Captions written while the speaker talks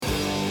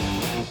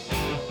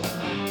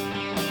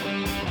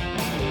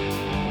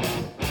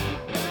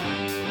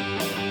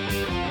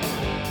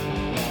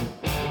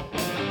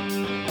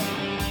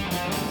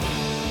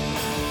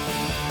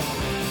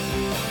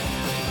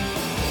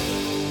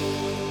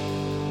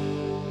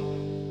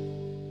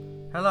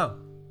Hello,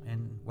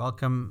 and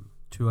welcome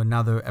to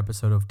another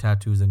episode of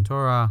Tattoos and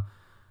Torah.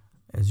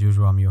 As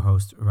usual, I'm your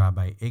host,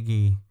 Rabbi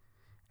Iggy,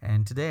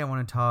 and today I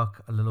want to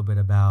talk a little bit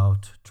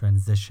about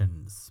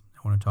transitions.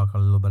 I want to talk a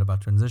little bit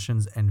about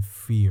transitions and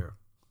fear.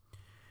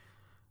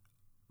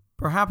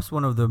 Perhaps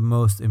one of the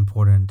most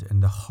important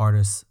and the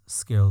hardest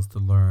skills to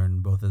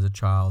learn, both as a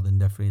child and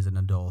definitely as an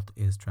adult,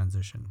 is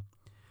transition.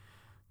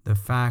 The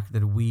fact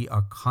that we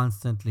are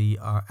constantly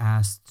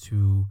asked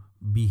to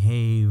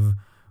behave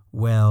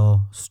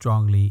well,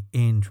 strongly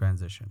in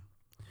transition.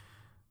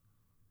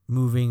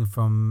 Moving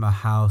from a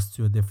house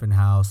to a different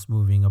house,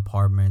 moving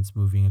apartments,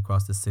 moving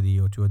across the city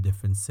or to a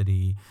different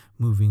city,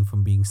 moving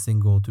from being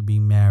single to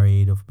being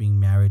married, or being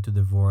married to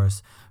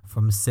divorce,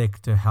 from sick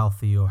to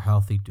healthy or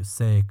healthy to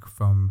sick,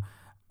 from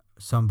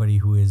somebody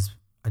who is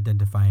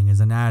identifying as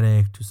an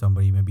addict to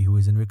somebody maybe who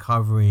is in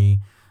recovery,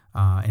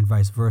 and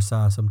vice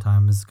versa,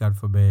 sometimes, God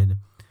forbid.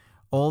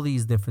 All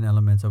these different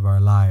elements of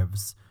our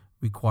lives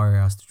require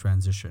us to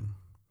transition.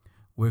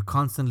 We're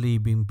constantly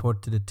being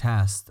put to the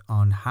test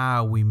on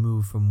how we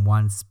move from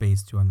one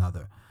space to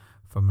another,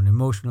 from an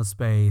emotional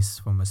space,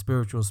 from a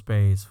spiritual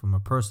space, from a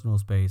personal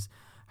space.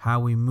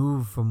 How we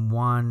move from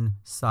one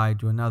side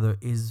to another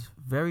is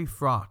very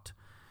fraught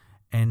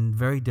and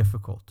very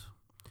difficult,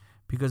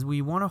 because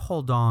we want to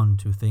hold on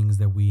to things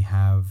that we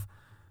have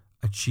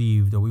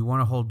achieved, or we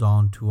want to hold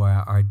on to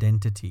our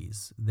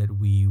identities that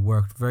we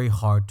worked very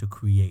hard to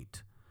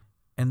create.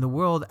 And the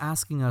world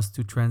asking us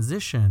to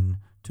transition,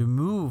 to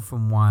move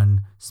from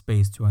one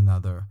space to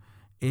another,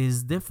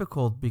 is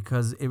difficult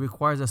because it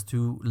requires us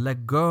to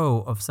let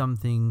go of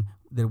something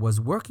that was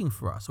working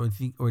for us, or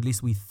at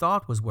least we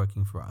thought was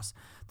working for us,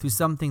 to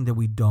something that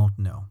we don't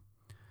know.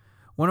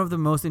 One of the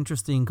most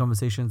interesting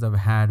conversations I've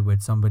had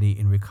with somebody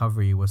in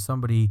recovery was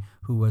somebody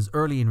who was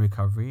early in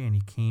recovery, and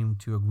he came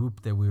to a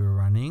group that we were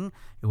running.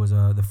 It was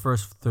the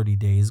first 30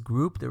 days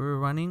group that we were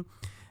running,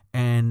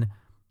 and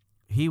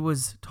he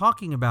was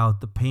talking about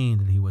the pain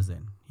that he was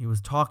in. He was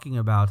talking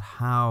about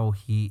how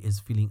he is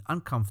feeling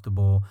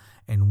uncomfortable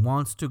and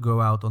wants to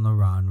go out on a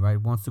run,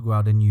 right? Wants to go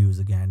out and use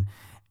again.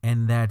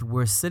 And that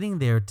we're sitting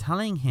there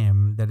telling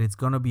him that it's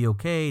going to be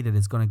okay, that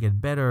it's going to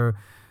get better,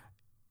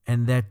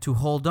 and that to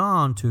hold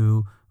on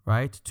to,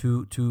 right?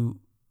 To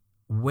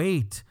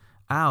wait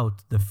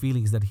out the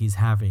feelings that he's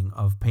having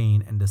of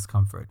pain and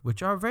discomfort,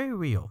 which are very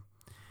real.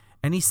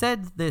 And he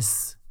said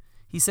this.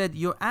 He said,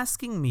 you're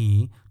asking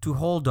me to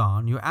hold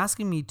on. You're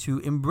asking me to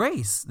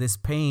embrace this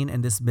pain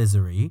and this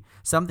misery,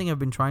 something I've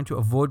been trying to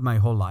avoid my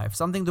whole life,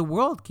 something the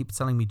world keeps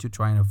telling me to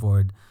try and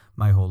avoid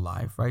my whole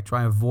life, right?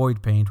 Try and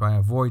avoid pain, try and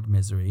avoid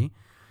misery.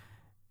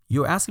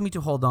 You're asking me to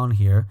hold on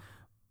here,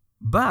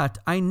 but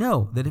I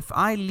know that if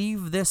I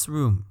leave this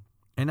room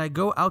and I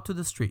go out to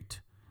the street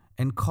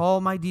and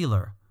call my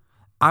dealer,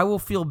 I will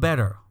feel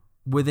better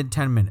within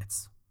 10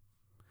 minutes.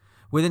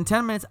 Within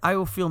 10 minutes, I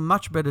will feel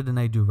much better than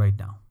I do right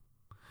now.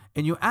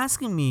 And you're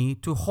asking me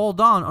to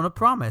hold on a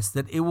promise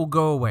that it will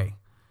go away,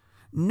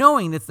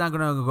 knowing that it's not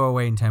going to go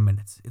away in 10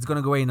 minutes. It's going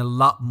to go away in a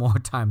lot more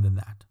time than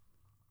that.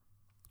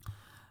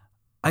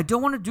 I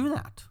don't want to do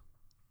that.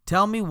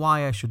 Tell me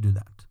why I should do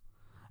that.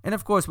 And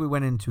of course, we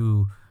went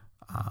into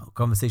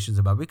conversations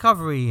about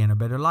recovery and a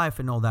better life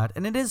and all that.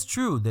 And it is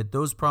true that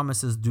those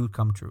promises do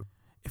come true.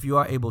 If you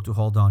are able to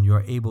hold on, you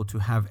are able to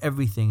have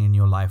everything in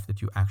your life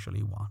that you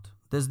actually want.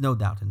 There's no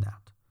doubt in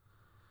that.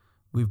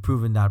 We've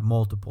proven that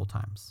multiple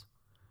times.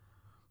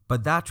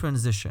 But that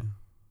transition,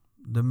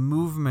 the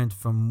movement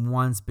from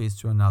one space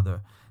to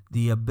another,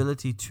 the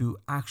ability to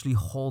actually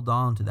hold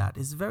on to that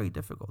is very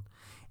difficult.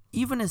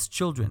 Even as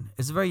children,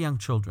 as very young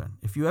children,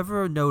 if you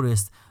ever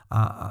noticed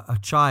a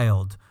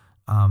child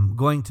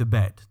going to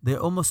bed, they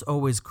almost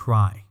always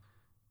cry.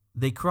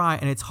 They cry,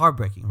 and it's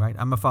heartbreaking, right?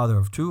 I'm a father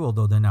of two,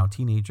 although they're now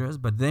teenagers.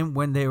 But then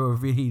when they were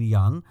really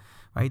young,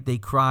 right, they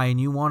cry,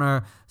 and you want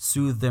to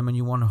soothe them and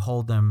you want to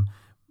hold them.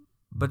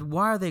 But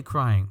why are they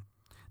crying?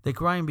 They're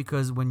crying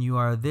because when you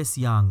are this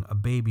young, a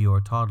baby or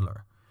a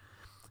toddler,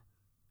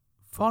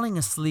 falling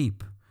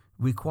asleep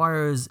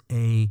requires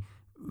a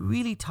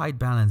really tight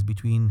balance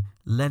between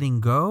letting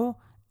go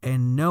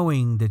and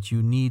knowing that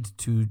you need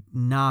to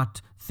not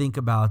think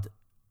about,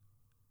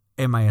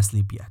 am I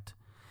asleep yet?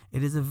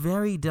 It is a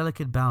very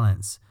delicate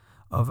balance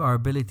of our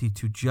ability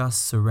to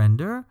just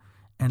surrender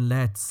and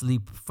let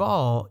sleep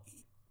fall,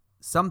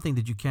 something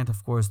that you can't,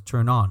 of course,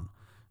 turn on.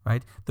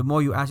 Right? The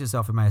more you ask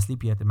yourself, am I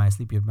asleep yet? Am I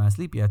asleep yet? Am I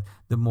asleep yet?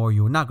 The more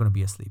you're not going to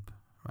be asleep,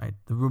 right?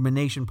 The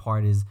rumination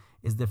part is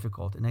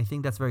difficult. And I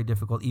think that's very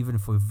difficult even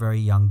for very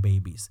young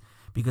babies,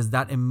 because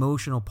that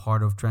emotional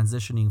part of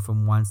transitioning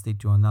from one state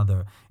to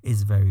another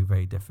is very,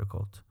 very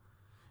difficult.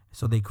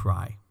 So they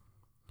cry.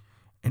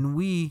 And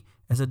we,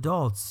 as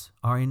adults,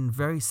 are in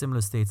very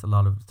similar states a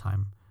lot of the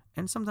time.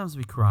 And sometimes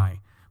we cry,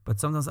 but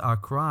sometimes our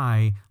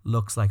cry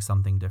looks like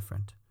something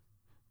different.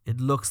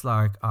 It looks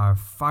like our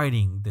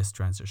fighting this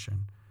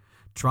transition,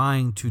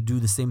 trying to do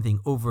the same thing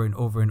over and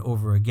over and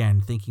over again,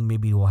 thinking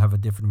maybe it will have a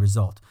different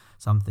result.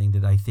 Something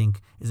that I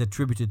think is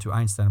attributed to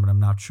Einstein, but I'm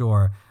not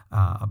sure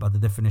about the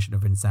definition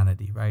of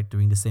insanity, right?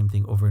 Doing the same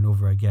thing over and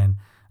over again,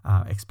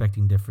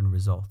 expecting different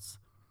results.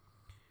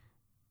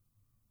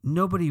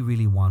 nobody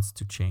really wants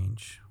to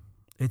change.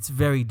 It's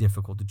very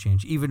difficult to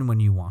change, even when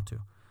you want to.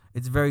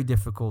 It's very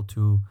difficult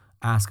to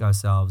ask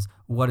ourselves,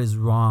 what is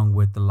wrong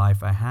with the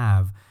life I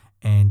have,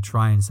 and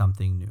trying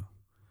something new.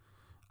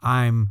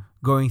 I'm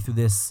going through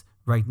this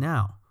right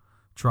now,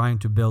 trying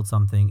to build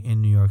something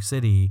in New York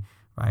City,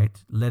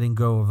 right? Letting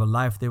go of a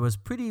life that was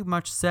pretty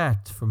much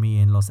set for me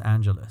in Los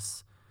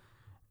Angeles.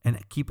 And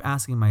I keep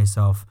asking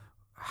myself,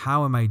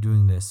 how am I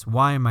doing this?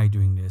 Why am I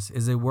doing this?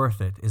 Is it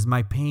worth it? Is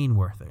my pain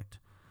worth it?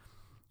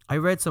 I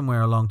read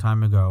somewhere a long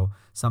time ago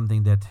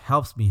something that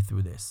helps me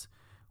through this,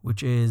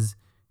 which is,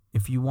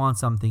 if you want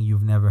something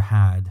you've never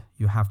had,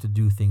 you have to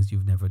do things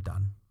you've never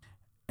done.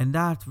 And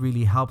that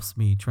really helps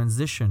me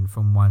transition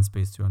from one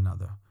space to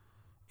another.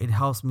 It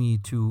helps me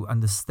to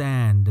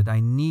understand that I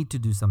need to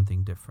do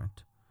something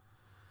different.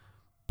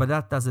 But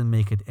that doesn't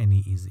make it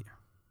any easier.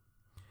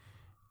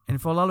 And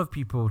for a lot of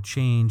people,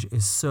 change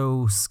is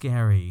so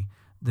scary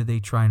that they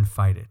try and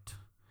fight it,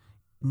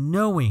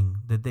 knowing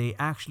that they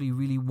actually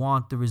really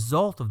want the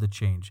result of the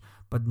change,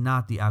 but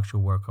not the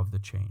actual work of the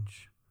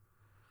change.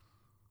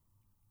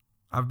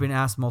 I've been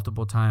asked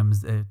multiple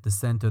times at the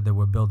center that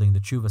we're building, the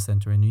Tshuva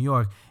Center in New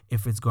York,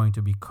 if it's going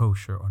to be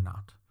kosher or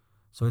not.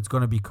 So it's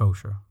going to be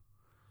kosher.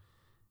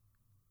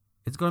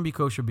 It's going to be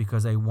kosher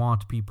because I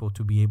want people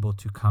to be able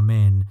to come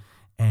in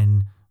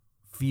and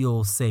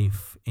feel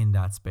safe in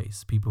that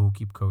space. People who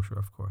keep kosher,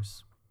 of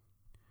course.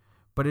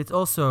 But it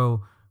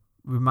also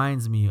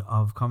reminds me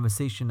of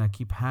conversation I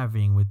keep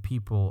having with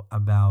people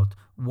about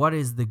what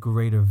is the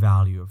greater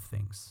value of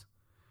things.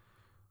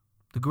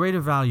 The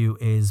greater value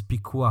is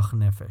pikuach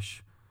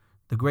nefesh.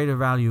 The greater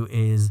value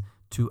is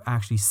to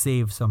actually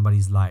save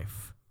somebody's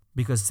life,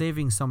 because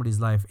saving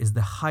somebody's life is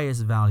the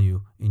highest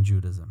value in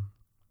Judaism.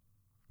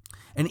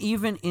 And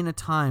even in a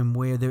time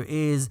where there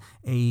is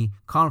a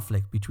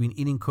conflict between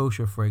eating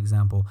kosher, for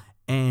example,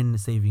 and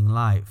saving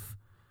life,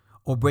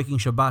 or breaking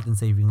Shabbat and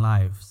saving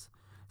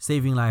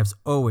lives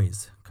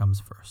always comes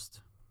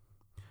first.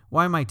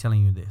 Why am I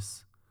telling you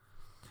this?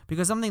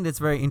 Because something that's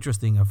very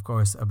interesting, of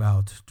course,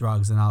 about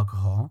drugs and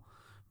alcohol,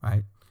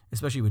 right,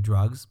 especially with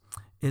drugs,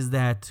 is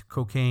that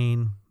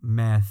cocaine,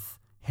 meth,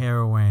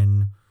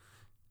 heroin,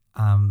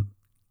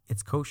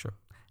 it's kosher.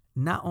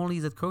 Not only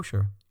is it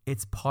kosher,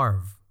 it's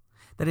parv.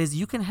 That is,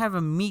 you can have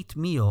a meat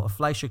meal, a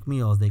fleischig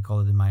meal, as they call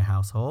it in my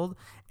household,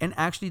 and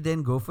actually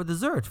then go for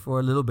dessert for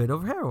a little bit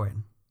of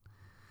heroin.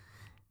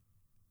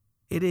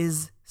 It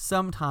is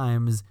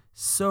sometimes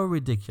so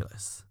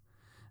ridiculous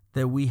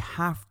that we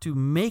have to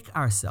make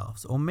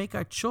ourselves or make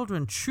our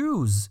children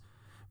choose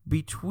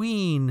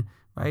between,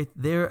 right,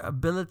 their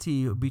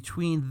ability,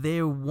 between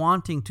their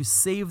wanting to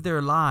save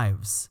their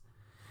lives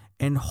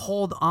and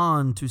hold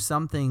on to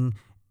something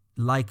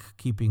like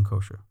keeping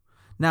kosher.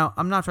 Now,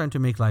 I'm not trying to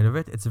make light of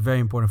it. It's very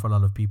important for a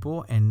lot of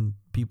people, and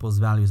people's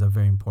values are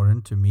very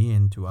important to me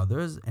and to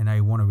others, and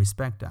I want to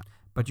respect that.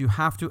 But you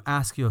have to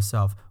ask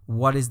yourself,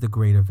 what is the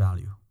greater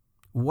value?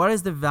 What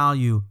is the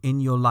value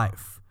in your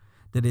life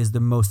that is the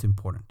most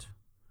important?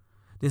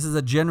 This is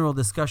a general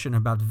discussion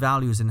about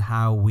values and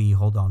how we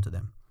hold on to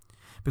them.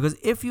 Because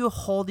if you're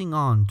holding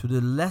on to the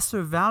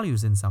lesser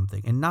values in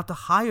something and not the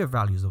higher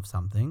values of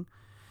something,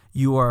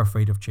 you are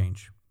afraid of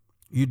change.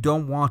 You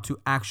don't want to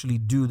actually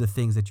do the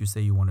things that you say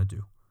you want to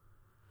do.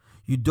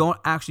 You don't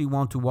actually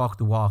want to walk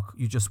the walk.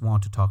 You just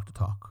want to talk the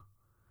talk.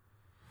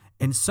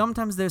 And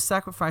sometimes there's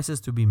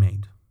sacrifices to be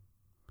made.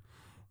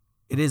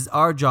 It is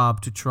our job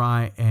to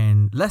try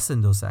and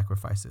lessen those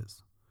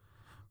sacrifices.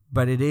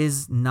 But it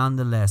is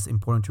nonetheless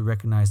important to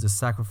recognize the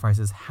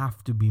sacrifices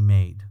have to be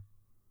made.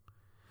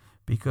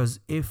 Because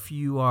if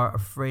you are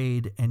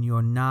afraid and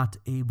you're not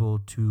able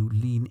to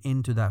lean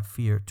into that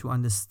fear, to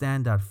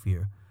understand that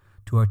fear,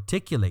 to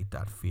articulate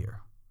that fear,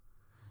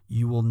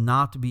 you will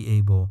not be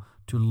able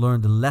to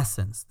learn the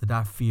lessons that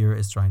that fear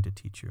is trying to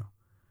teach you.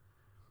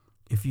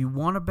 If you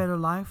want a better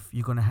life,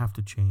 you're going to have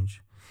to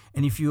change.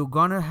 And if you're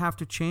going to have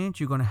to change,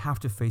 you're going to have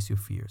to face your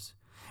fears.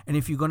 And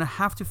if you're going to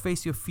have to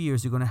face your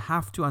fears, you're going to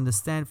have to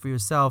understand for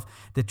yourself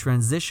that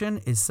transition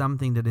is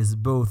something that is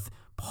both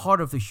part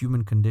of the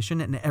human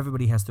condition and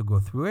everybody has to go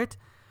through it,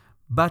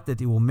 but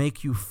that it will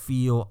make you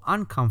feel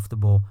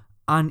uncomfortable,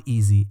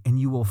 uneasy, and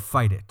you will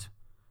fight it.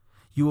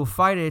 You will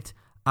fight it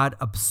ad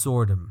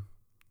absurdum,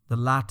 the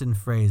Latin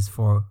phrase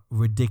for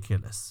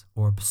ridiculous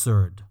or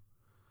absurd.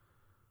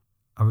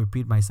 I'll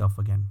repeat myself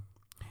again.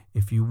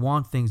 If you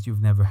want things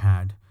you've never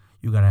had,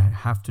 you're going to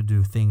have to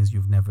do things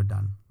you've never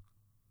done.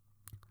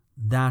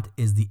 That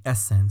is the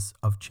essence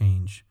of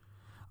change.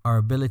 Our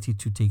ability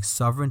to take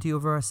sovereignty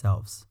over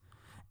ourselves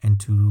and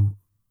to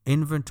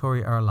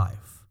inventory our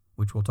life,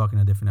 which we'll talk in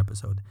a different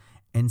episode,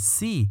 and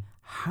see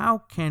how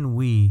can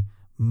we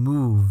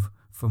move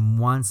from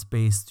one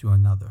space to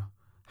another.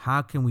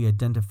 How can we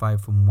identify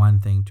from one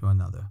thing to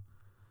another?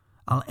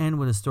 I'll end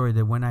with a story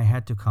that when I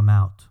had to come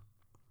out,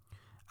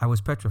 I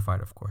was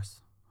petrified, of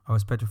course. I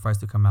was petrified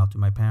to come out to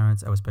my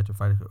parents. I was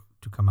petrified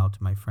to come out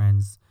to my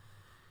friends.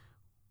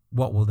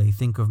 What will they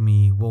think of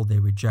me? Will they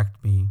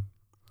reject me?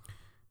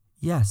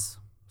 Yes,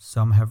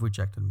 some have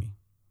rejected me.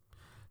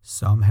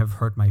 Some have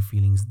hurt my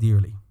feelings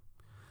dearly.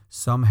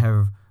 Some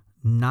have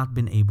not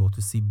been able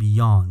to see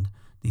beyond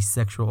the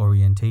sexual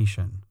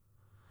orientation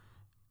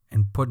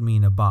and put me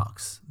in a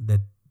box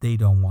that they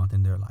don't want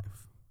in their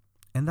life.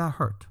 And that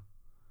hurt.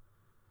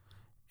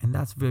 And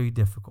that's very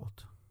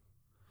difficult.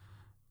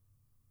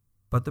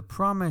 But the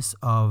promise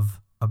of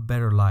a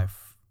better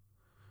life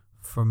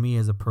for me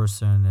as a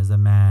person, as a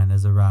man,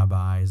 as a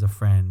rabbi, as a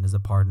friend, as a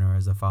partner,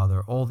 as a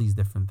father, all these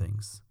different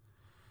things,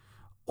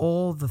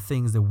 all the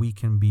things that we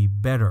can be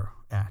better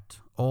at,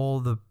 all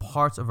the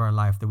parts of our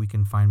life that we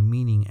can find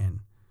meaning in,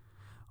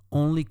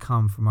 only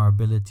come from our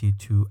ability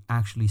to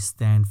actually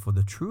stand for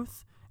the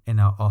truth and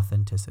our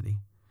authenticity.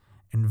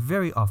 And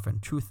very often,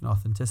 truth and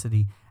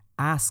authenticity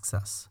asks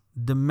us,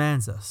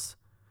 demands us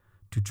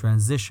to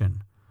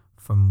transition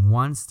from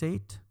one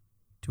state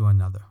to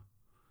another,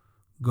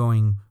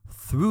 going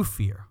through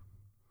fear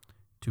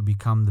to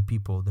become the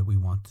people that we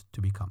want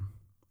to become.